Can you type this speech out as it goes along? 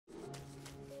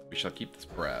We shall keep this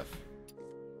breath.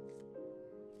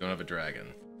 Don't have a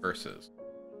dragon. Versus.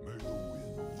 May the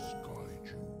winds guide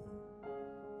you.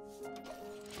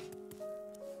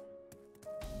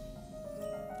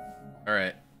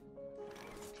 Alright.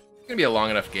 It's gonna be a long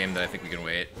enough game that I think we can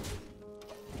wait.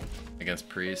 Against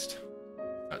Priest.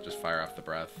 Not just fire off the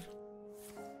breath.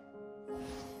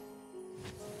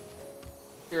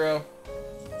 Hero.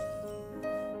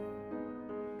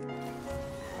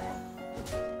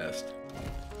 Best.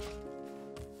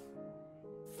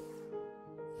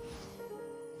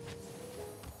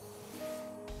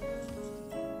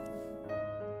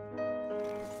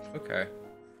 Okay.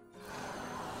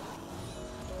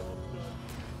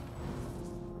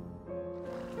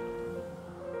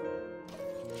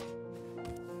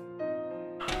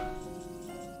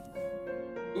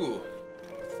 Ooh.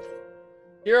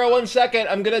 Hero, 1 second.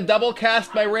 I'm gonna double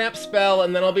cast my ramp spell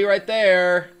and then I'll be right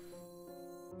there.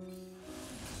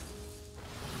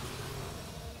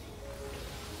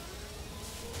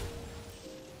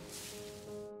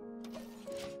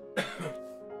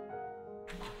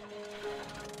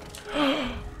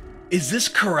 Is this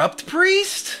Corrupt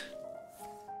Priest?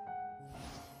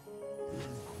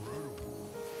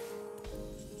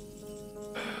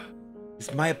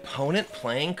 Is my opponent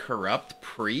playing Corrupt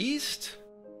Priest?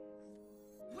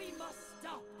 We must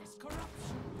stop this corruption.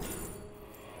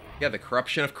 Yeah, the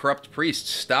corruption of Corrupt Priest.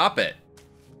 Stop it.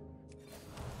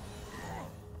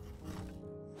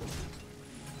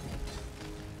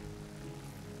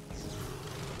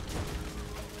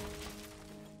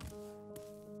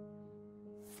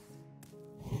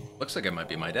 Looks like it might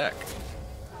be my deck.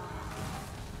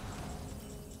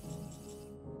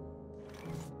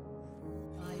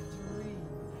 I dream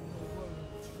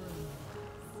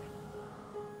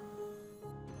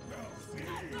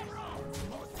in the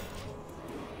world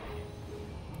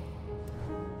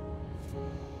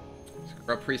Is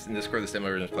Corrupt Priest in Discord the same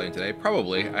version is playing today?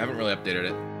 Probably. I haven't really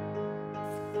updated it.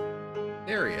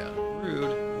 Area.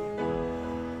 Rude.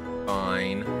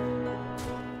 Fine.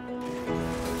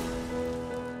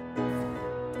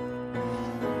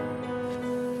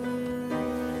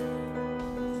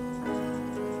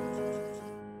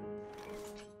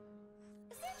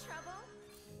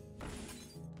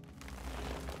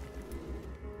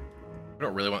 We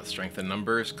don't really want strength in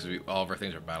numbers because all of our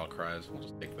things are battle cries. We'll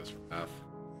just take this for path.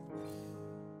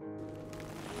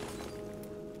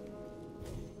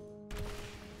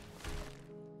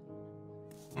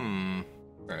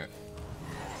 Alright.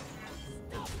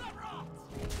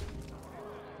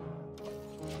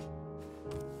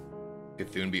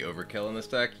 Cthulhu be overkill in this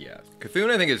deck? Yeah.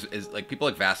 Cthulhu, I think, is like, people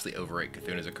like vastly overrate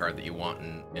Cthulhu as a card that you want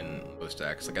in most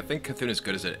decks. Like, I think Cthulhu is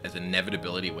good as an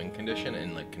inevitability win condition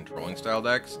in like controlling style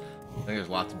decks. I think there's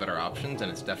lots of better options, and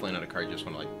it's definitely not a card you just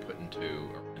want to like put into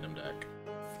a random deck.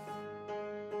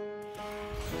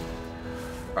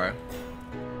 Alright.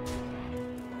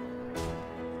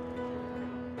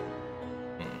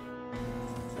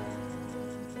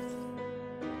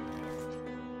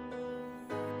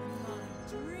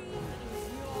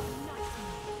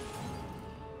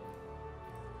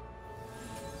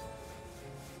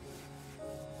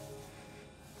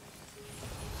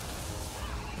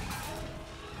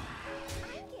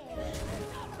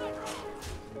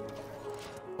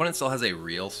 Opponent still has a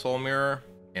real Soul Mirror,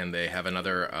 and they have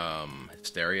another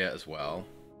Hysteria as well.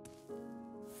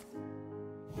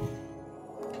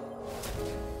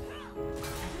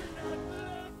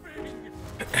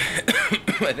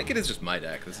 I think it is just my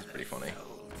deck. This is pretty funny.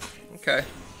 Okay.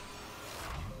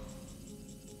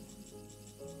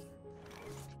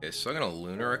 Okay, so I'm gonna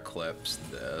Lunar Eclipse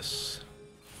this.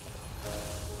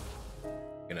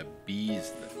 I'm gonna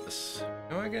Bees this.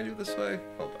 Am I gonna do it this way?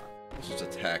 Hold on. Let's just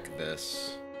attack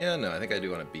this. Yeah, no, I think I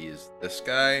do want to Bees this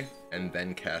guy, and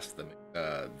then cast the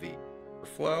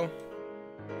Overflow.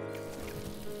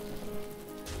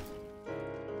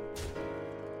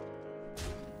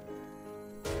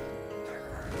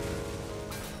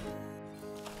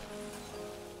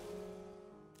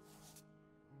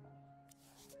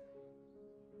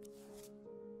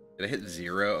 Did I hit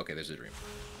 0? Okay, there's a dream.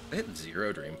 Did I hit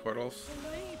 0 dream portals?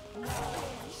 Well,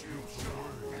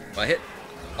 I hit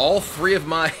all 3 of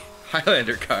my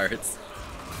Highlander cards.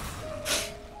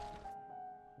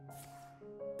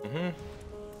 Oh,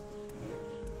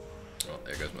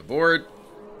 there goes my board.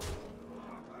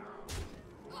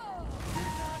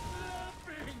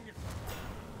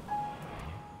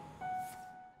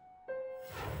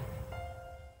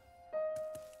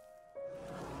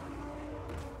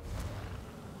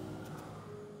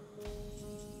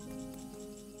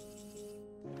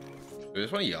 I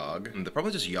just want to Yogg. The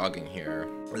problem is just Yogging here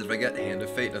is if I get Hand of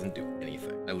Fate, it doesn't do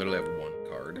anything. I literally have 1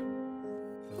 card.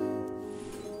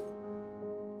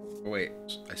 Oh, wait,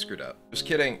 I screwed up. Just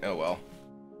kidding. Oh, well.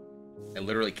 I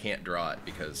literally can't draw it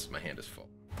because my hand is full.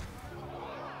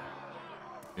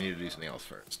 I need to do something else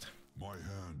first. My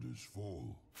hand is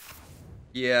full.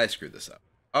 Yeah, I screwed this up.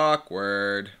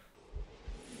 Awkward.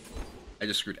 I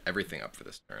just screwed everything up for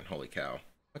this turn. Holy cow.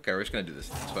 Okay, we're just gonna do this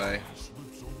way.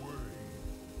 Slips away.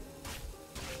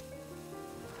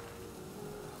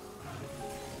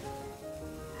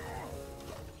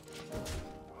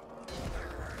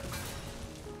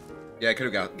 Yeah, I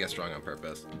could have guessed wrong on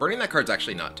purpose. Burning that card's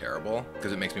actually not terrible,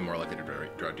 because it makes me more likely to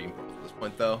draw Dream Portal at this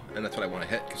point, though. And that's what I want to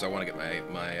hit, because I want to get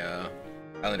my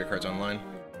Highlander cards online.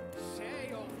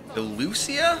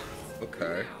 Elusia?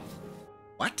 Okay.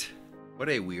 What? What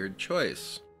a weird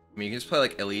choice. I mean, you can just play,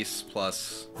 like, Elise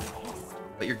plus...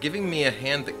 But you're giving me a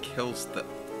hand that kills the...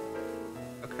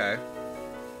 Okay.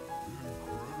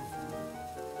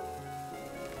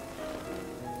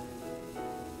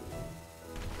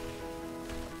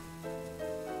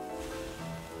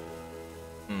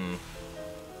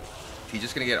 He's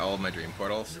just gonna get all of my Dream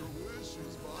Portals?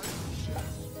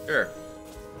 Sure.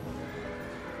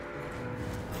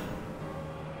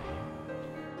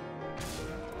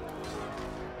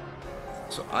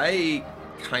 So I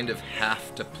kind of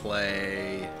have to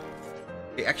play...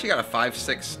 He actually got a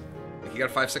 5-6... He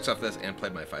got a 5-6 off this and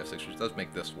played my 5-6, which does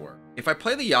make this work. If I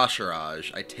play the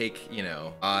Yashiraj, I take, you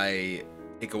know, I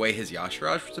take away his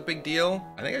Yashiraj, which is a big deal.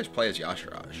 I think I just play his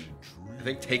Yashiraj. I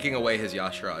think taking away his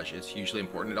Yashiraj is hugely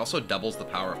important. It also doubles the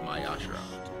power of my Yashiraj.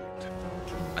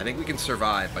 I think we can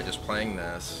survive by just playing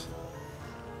this.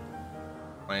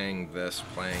 Playing this,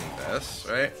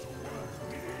 right?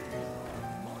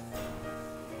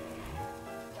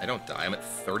 I don't die, I'm at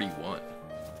 31.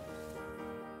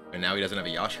 And now he doesn't have a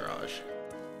Yashiraj.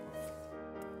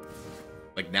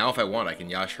 Like, now if I want, I can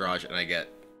Yashiraj and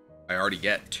I already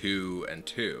get 2 and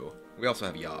 2. We also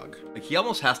have Yogg. Like, he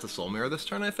almost has to Soul Mirror this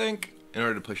turn, I think, in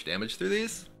order to push damage through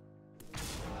these.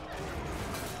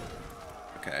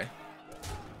 Okay.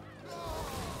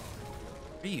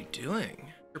 What are you doing?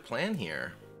 What's your plan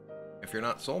here? If you're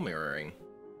not Soul Mirroring.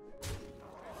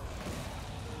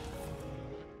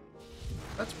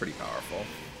 That's pretty powerful.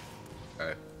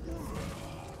 Okay.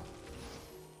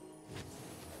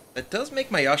 That does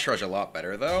make my Yashiraj a lot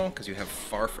better, though, because you have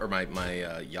my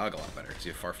Yogg a lot better, because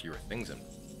you have far fewer things in.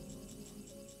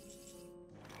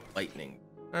 Lightning.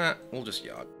 We'll just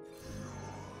Yogg.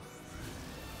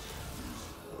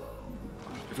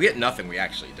 If we hit nothing, we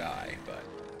actually die, but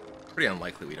pretty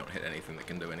unlikely we don't hit anything that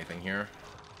can do anything here.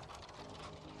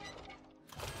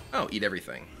 Oh, eat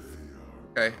everything.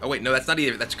 Okay. Oh, wait, no, that's not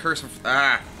either. That's Curse of...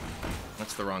 Ah!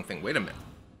 That's the wrong thing. Wait a minute.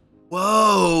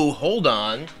 Whoa! Hold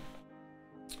on.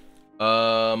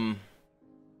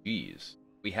 Jeez.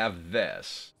 We have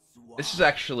this. This is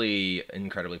actually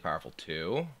incredibly powerful,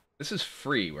 too. This is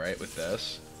free, right, with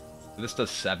this? This does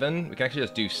 7. We can actually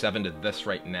just do 7 to this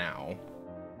right now.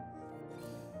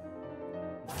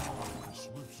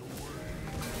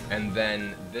 And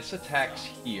then this attacks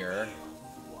here.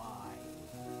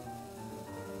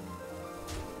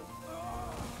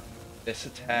 This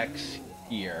attacks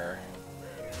here.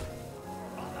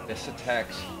 This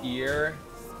attacks here.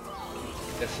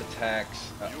 This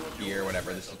attacks up here,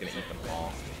 whatever. This is gonna eat them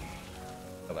all.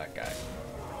 Kill that guy.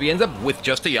 So he ends up with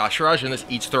just a Yashiraj, and this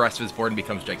eats the rest of his board and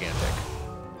becomes gigantic.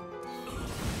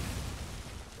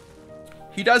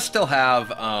 He does still have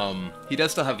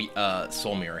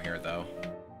Soul Mirror here, though.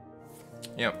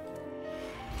 Yep.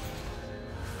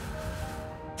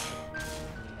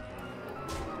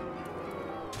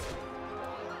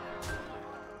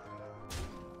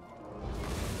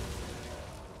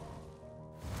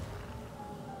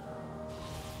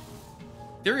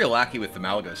 Ethereal Lackey with the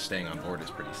Malagos staying on board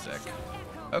is pretty sick.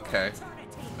 Okay.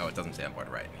 No, it doesn't stay on board,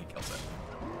 right. He kills it.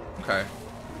 Okay.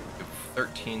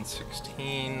 13,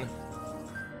 16.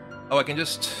 Oh, I can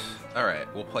just...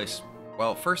 Alright, we'll place...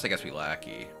 Well, first I guess we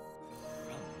Lackey.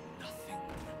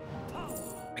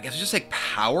 I guess we just take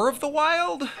Power of the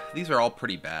Wild? These are all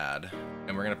pretty bad.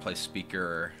 And we're gonna play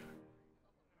Speaker...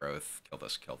 Growth. Kill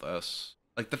this, kill this.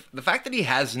 Like, the fact that he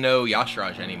has no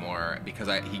Yashiraj anymore, because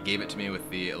he gave it to me with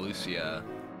the Elusia,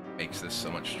 makes this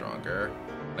so much stronger.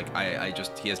 Like,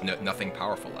 he has nothing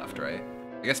powerful left, right?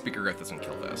 I guess Speaker Growth doesn't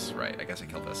kill this, right? I guess I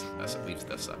kill this, it leaves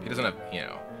this up. He doesn't have, you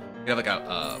know, he have like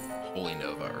a Holy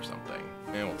Nova or something.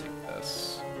 And we'll take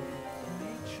this.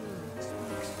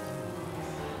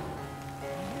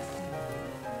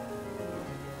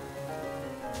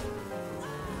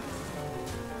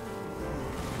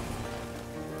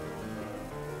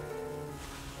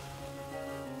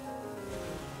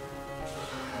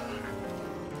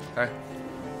 Okay.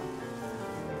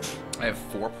 I have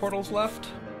 4 portals left.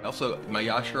 Also, my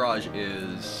Yashiraj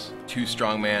is 2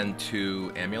 Strongman,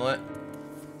 2 Amulet.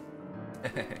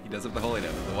 He does have the Holy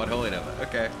Nova, the 1 Holy Nova.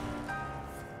 Okay.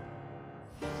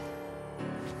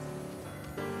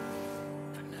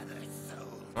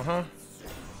 Uh-huh.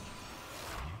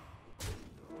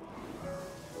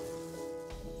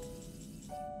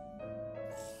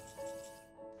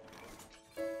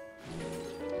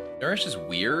 Nourish is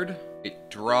weird. It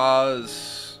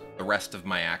draws the rest of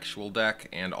my actual deck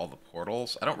and all the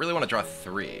portals. I don't really want to draw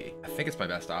 3. I think it's my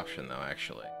best option, though,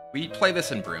 actually. We play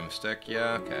this in Broomstick.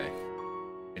 Yeah, okay.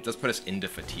 It does put us into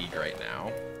fatigue right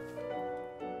now.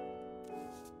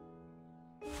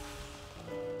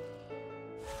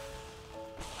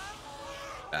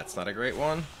 That's not a great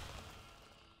one.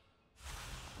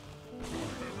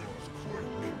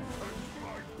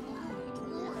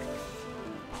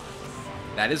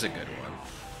 That is a good one.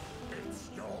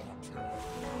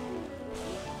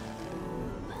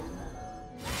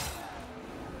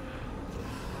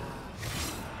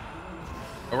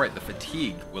 Oh, right, the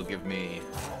fatigue will give me...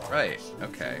 Right,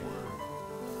 okay.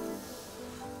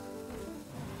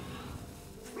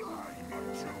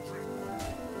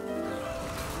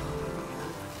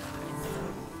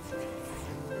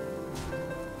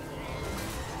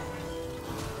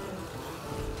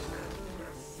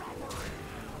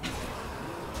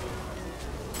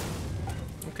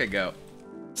 Okay, go.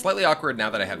 Slightly awkward now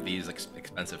that I have these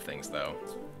expensive things, though.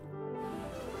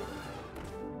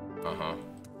 Uh-huh.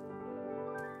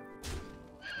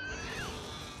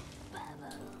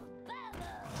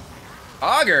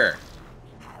 Auger!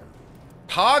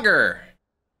 Pogger!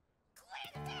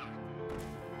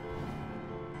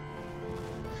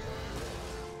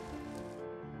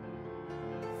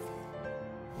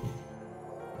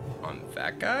 On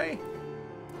that guy?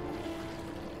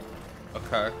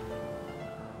 Okay.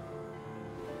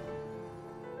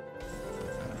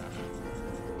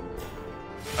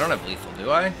 I don't have lethal,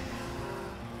 do I?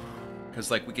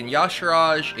 Because, like, we can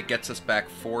Yashiraj, it gets us back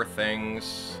 4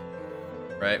 things.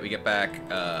 Right, we get back,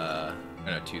 no,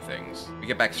 2 things. We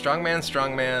get back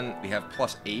Strongman, we have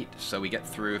 +8, so we get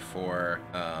through for,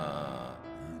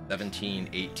 17,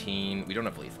 18. We don't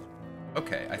have lethal.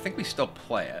 Okay, I think we still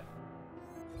play it.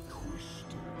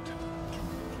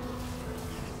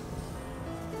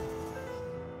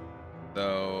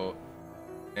 So,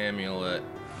 Amulet,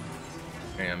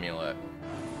 Amulet.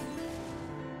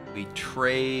 We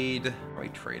trade, what are we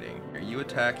trading? Here, you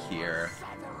attack here.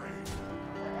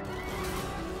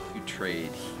 You trade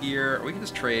here, or we can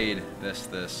just trade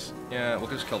this. Yeah, we'll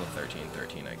just kill the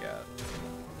 13, I guess.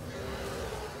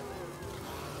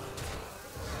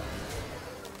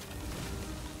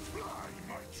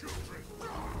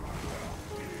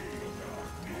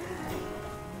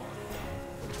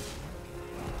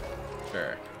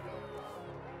 Sure.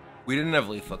 We didn't have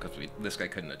lethal because this guy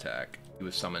couldn't attack. He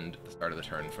was summoned at the start of the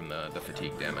turn from the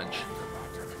fatigue damage.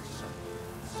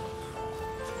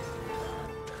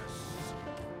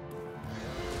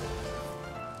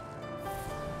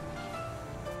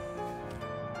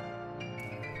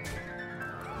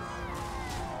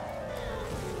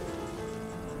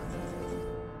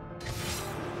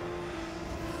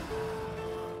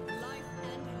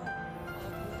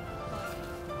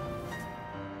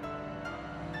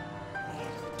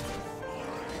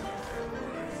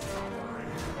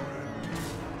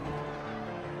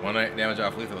 One damage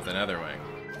off lethal with another wing.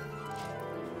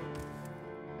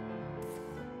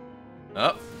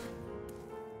 Up.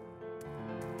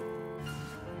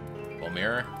 Full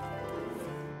mirror.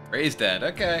 Ray's dead.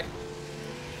 Okay.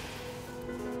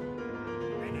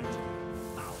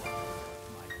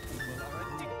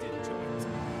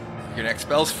 Your next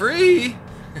spell's free.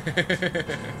 That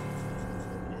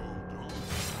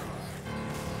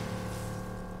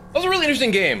was a really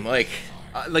interesting game. Like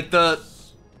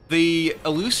the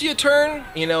Elucia turn,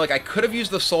 you know, like I could have used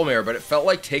the Soul Mirror, but it felt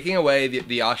like taking away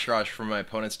the Yashiraj from my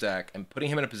opponent's deck and putting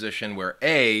him in a position where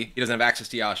A, he doesn't have access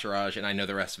to Yashiraj and I know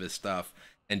the rest of his stuff,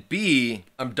 and B,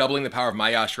 I'm doubling the power of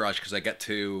my Yashiraj because I get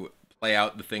to play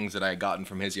out the things that I had gotten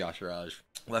from his Yashiraj.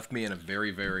 Left me in a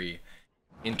very, very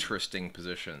interesting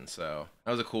position, so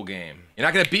that was a cool game. You're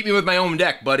not gonna beat me with my own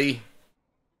deck, buddy.